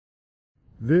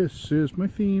This is my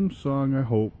theme song. I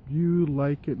hope you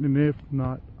like it, and if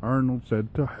not, Arnold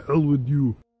said to hell with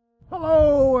you.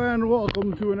 Hello and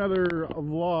welcome to another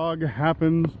vlog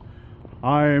happens.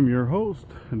 I am your host,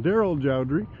 Daryl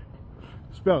Jowdry.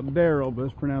 Spelled Daryl, but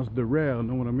it's pronounced Darrell,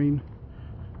 know what I mean?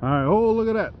 Alright, oh look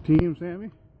at that, Team Sammy.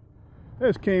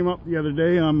 This came up the other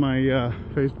day on my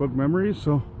Facebook memories,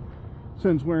 so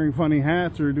since wearing funny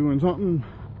hats or doing something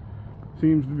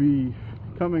seems to be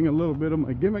becoming a little bit of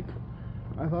my gimmick,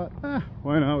 I thought,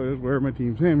 why not just wear my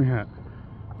Team Sammy hat?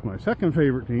 My second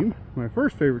favorite team, my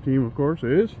first favorite team of course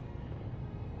is,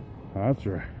 that's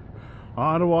right,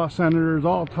 Ottawa Senators,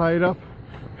 all tied up,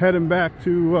 heading back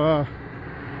to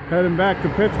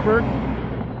Pittsburgh.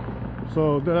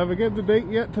 So did I forget the date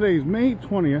yet? Today's May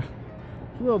 20th.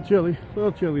 It's a little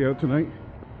chilly out tonight,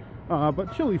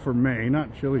 but chilly for May,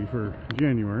 not chilly for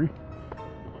January.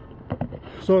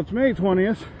 So it's May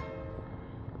 20th.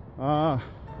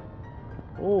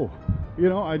 Oh, you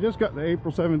know, I just got the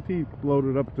April 17th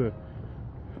loaded up to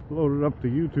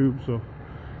YouTube, so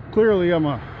clearly I'm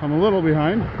a little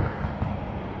behind.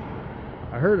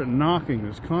 I heard it knocking,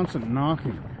 this constant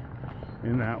knocking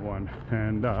in that one,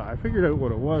 and I figured out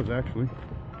what it was. Actually,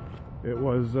 it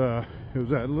was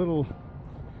that little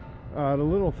the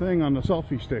little thing on the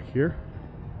selfie stick here,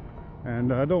 and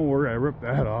don't worry, I ripped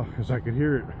that off because I could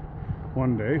hear it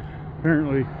one day.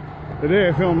 Apparently the day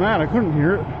I filmed that I couldn't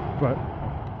hear it, but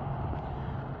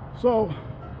so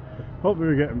hopefully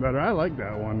we're getting better. I like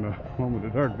that one, the one with the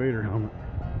Darth Vader helmet.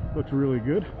 Looks really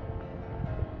good.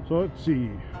 So let's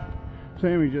see,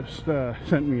 Sammy just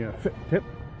sent me a fit tip.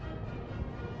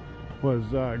 Was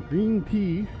green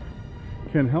tea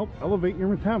can help elevate your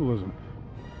metabolism.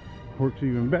 Works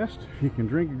even best if you can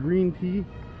drink a green tea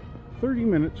 30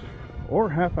 minutes or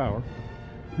half hour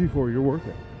before your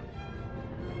workout.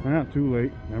 Not too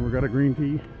late, never got a green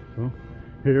tea, so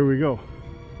here we go.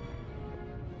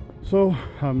 So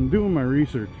I'm doing my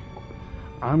research.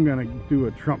 I'm gonna do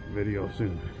a Trump video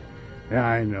soon. Yeah,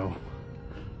 I know.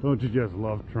 Don't you just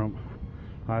love Trump?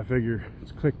 I figure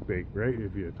it's clickbait, right?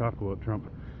 If you talk about Trump,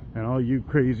 and all you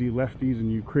crazy lefties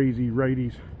and you crazy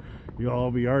righties, you'll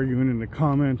all be arguing in the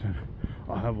comments, and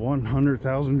I'll have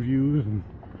 100,000 views, and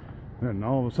then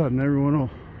all of a sudden everyone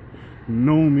will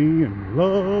know me and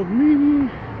love me.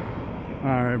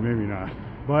 Alright, maybe not,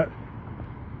 but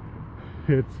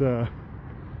it's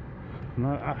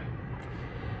not.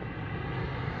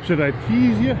 Should I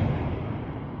tease you?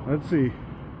 Let's see,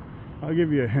 I'll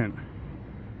give you a hint.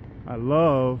 I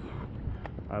love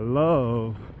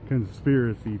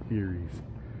conspiracy theories.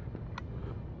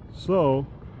 So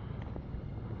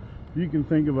you can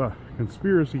think of a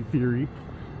conspiracy theory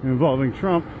involving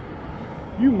Trump,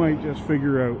 you might just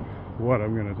figure out what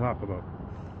I'm going to talk about.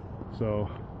 So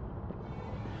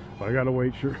I gotta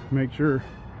wait and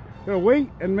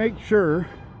make sure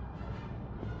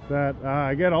that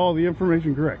I get all the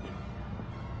information correct.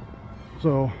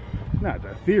 So not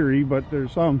a theory, but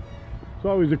there's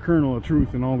always a kernel of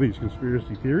truth in all these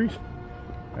conspiracy theories,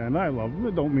 and I love them.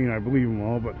 It don't mean I believe them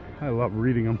all, but I love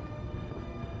reading them.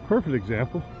 Perfect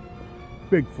example,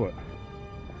 Bigfoot.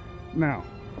 Now,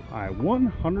 I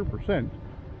 100%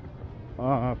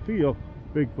 feel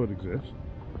Bigfoot exists.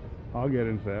 I'll get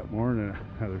into that more in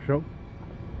another show,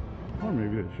 or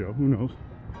maybe this show, who knows.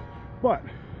 But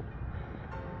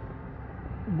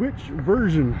which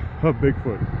version of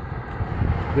Bigfoot?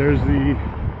 There's the,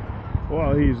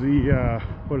 well, he's the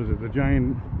what is it, the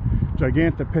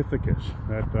Gigantopithecus,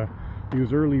 that he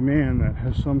was early man that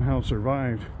has somehow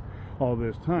survived all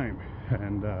this time,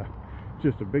 and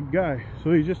just a big guy,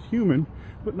 so he's just human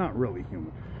but not really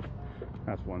human.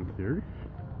 That's one theory.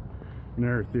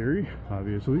 Another theory,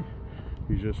 obviously,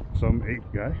 he's just some ape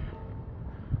guy.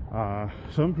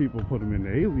 Some people put him in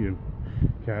the alien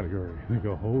category. They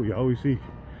go, oh, you always see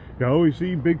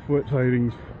Bigfoot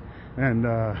sightings and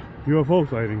UFO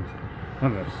sightings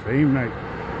on the same night.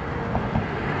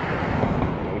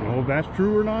 Don't know if that's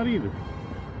true or not either.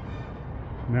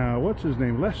 Now, what's his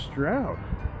name? Les Stroud,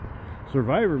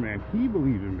 Survivor Man, he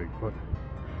believes in Bigfoot.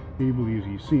 He believes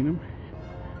he's seen him,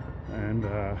 and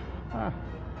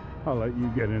I'll let you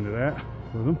get into that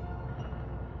with him.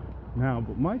 Now,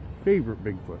 but my favorite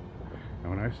Bigfoot, and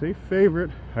when I say favorite,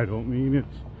 I don't mean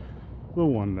it's the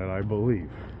one that I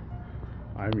believe.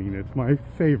 I mean it's my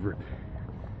favorite.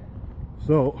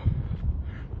 So,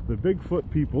 the Bigfoot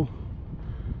people,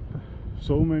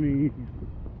 so many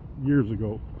years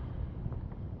ago,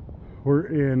 were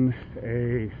in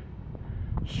a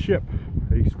ship,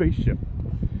 a spaceship,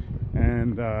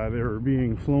 and they were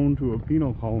being flown to a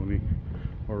penal colony,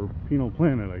 or penal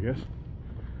planet, I guess,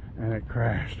 and it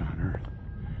crashed on Earth.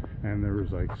 and there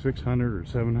was like 600 or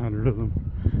 700 of them,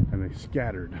 and they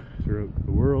scattered throughout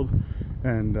the world,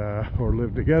 and or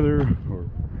lived together or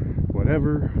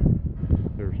whatever.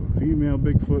 There's some female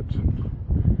Bigfoots, and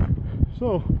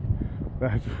so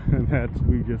that's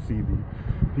we just see the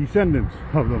descendants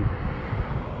of them.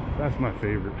 That's my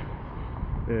favorite.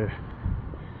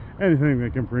 Anything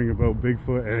that can bring about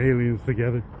Bigfoot and aliens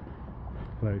together.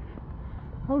 Like,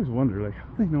 I always wonder, like, how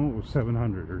do they know it was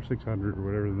 700 or 600 or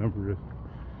whatever the number is?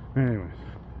 Anyways.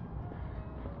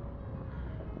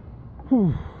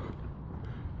 Whew.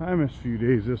 I missed a few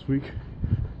days this week.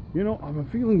 You know, I'm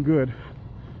feeling good.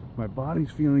 My body's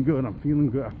feeling good. I'm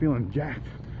feeling good. I'm feeling jacked.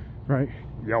 Right?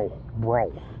 Yo,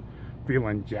 bro.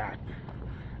 Feeling jacked.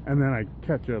 And then I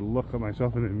catch a look at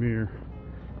myself in the mirror,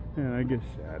 and I get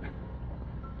sad.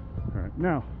 Alright,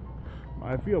 now,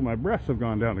 I feel my breasts have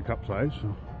gone down to cup size,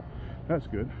 so that's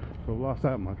good. So I've lost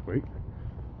that much weight.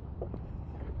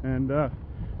 And,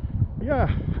 yeah,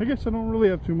 I guess I don't really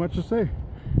have too much to say.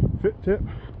 Fit tip,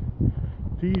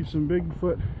 tease some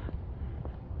Bigfoot.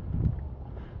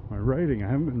 My writing, I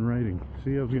haven't been writing.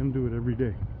 See, I was going to do it every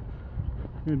day.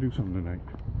 I'm going to do something tonight.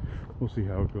 We'll see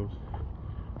how it goes.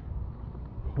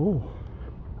 Oh,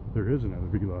 there is another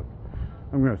vlog.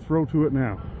 I'm going to throw to it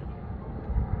now.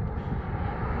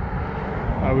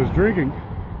 I was drinking,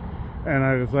 and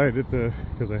I decided to,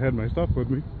 because I had my stuff with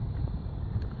me,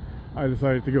 I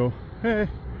decided to go, hey,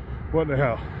 what the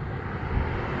hell?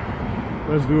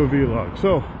 Let's do a vlog.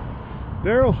 So,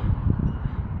 Daryl,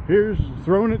 here's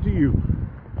throwing it to you.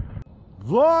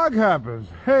 Vlog happens.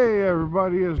 Hey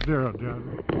everybody, it's Daryl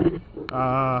Johnson.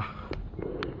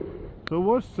 So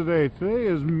what's today? Today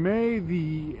is May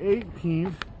the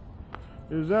 18th.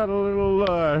 Is that a little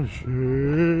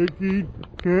shaky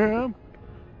cam?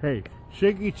 Hey,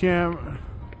 Shaky Cam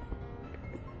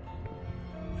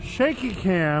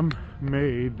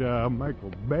made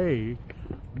Michael Bay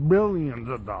billions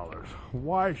of dollars.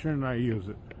 Why shouldn't I use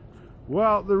it?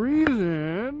 Well, the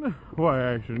reason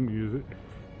why I shouldn't use it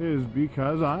is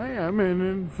because I am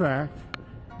in fact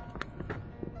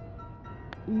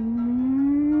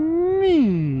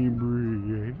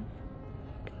inebriated.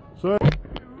 So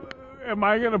am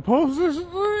I gonna post this?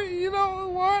 You know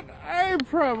what? I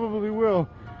probably will.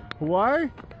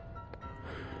 Why?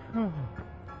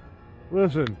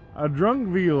 Listen, a drunk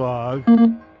vlog.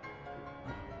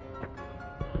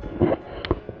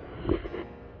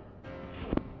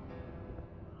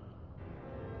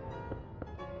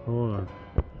 Hold on.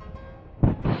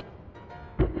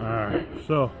 Alright,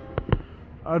 so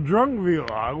a drunk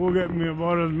vlog will get me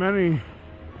about as many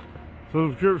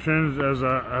subscriptions as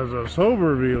a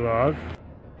sober vlog.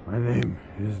 My name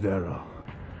is Daryl.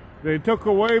 They took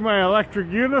away my electric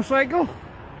unicycle.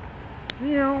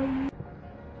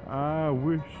 I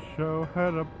wish I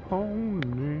had a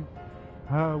pony.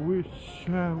 I wish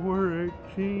I were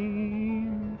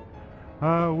 18.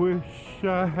 I wish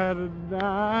I had a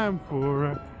dime for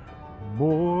a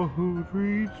boy who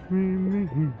treats me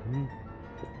mean.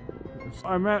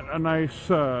 I met a nice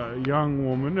young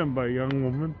woman, and by young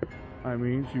woman I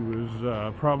mean she was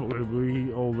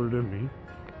probably older than me.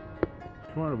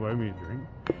 She wanted to buy me a drink,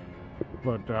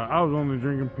 but I was only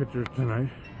drinking pitchers tonight.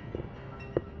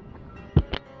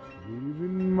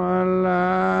 Living my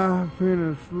life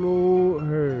in a slow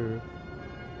hair.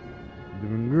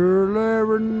 Living girl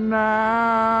every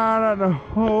night at the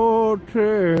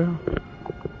hotel.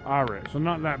 Alright, so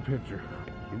not that picture.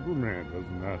 Superman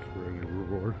doesn't ask for any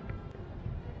reward.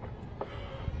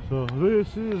 So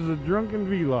this is a drunken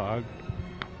vlog.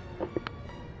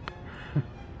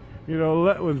 You know,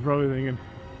 Letwin's probably thinking,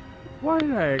 why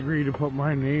did I agree to put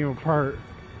my name a part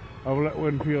of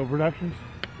Letwin Field Productions?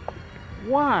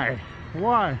 Why?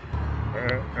 Why?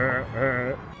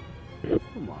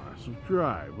 Come on,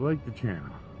 subscribe, like the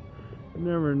channel. You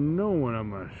never know when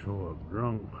I'm gonna show up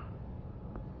drunk.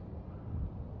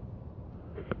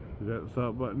 Is that the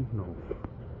stop button? No.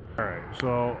 Alright,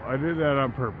 so I did that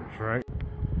on purpose, right?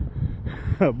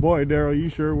 Boy, Daryl, you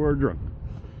sure were drunk.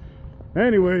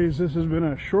 Anyways, this has been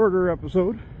a shorter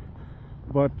episode,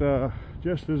 but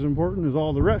just as important as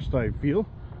all the rest, I feel.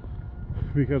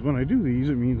 Because when I do these,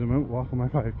 it means I'm out walking my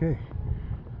 5K.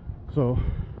 So,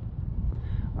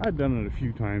 I've done it a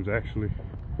few times actually,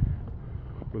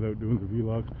 without doing the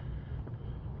vlog.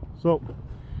 So,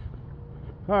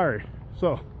 alright,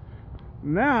 so,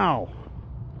 now,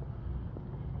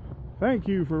 thank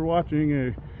you for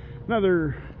watching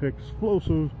another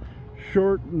explosive,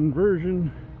 shortened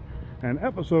version and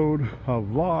episode of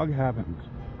Vlog Happens.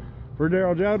 For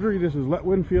Daryl Jowdry, this is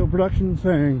Letwin Field Productions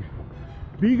saying,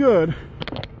 be good,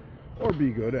 or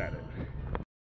be good at it.